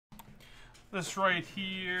This right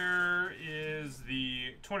here is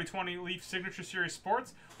the 2020 Leaf Signature Series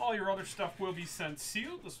Sports. All your other stuff will be sent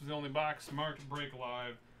sealed. This was the only box marked Break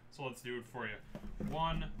Live, so let's do it for you.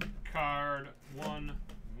 One card, one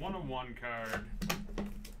of one card.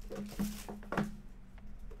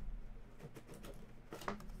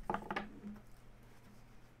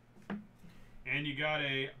 And you got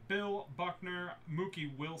a Bill Buckner,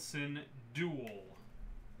 Mookie Wilson duel.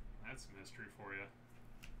 That's a mystery for you.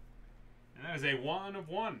 And that is a 1 of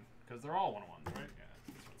 1, because they're all 1 of 1s, right? Yeah,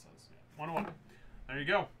 that's what it says. Yeah, 1 of 1. There you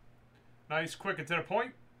go. Nice, quick, and to the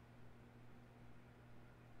point.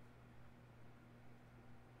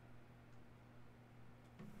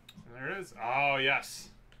 There it is. Oh, yes.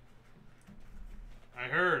 I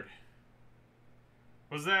heard.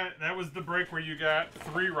 That was the break where you got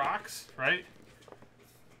 3 rocks, right?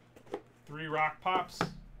 3 rock pops.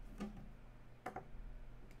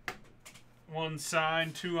 1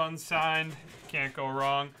 signed, 2 unsigned. Can't go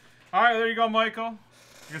wrong. All right, there you go, Michael.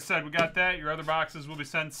 Like I said, we got that. Your other boxes will be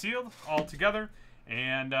sent sealed all together.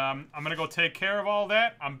 And I'm going to go take care of all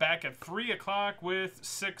that. I'm back at 3 o'clock with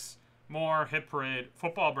 6 more Hit Parade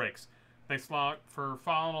football breaks. Thanks a lot for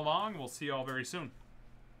following along. We'll see you all very soon.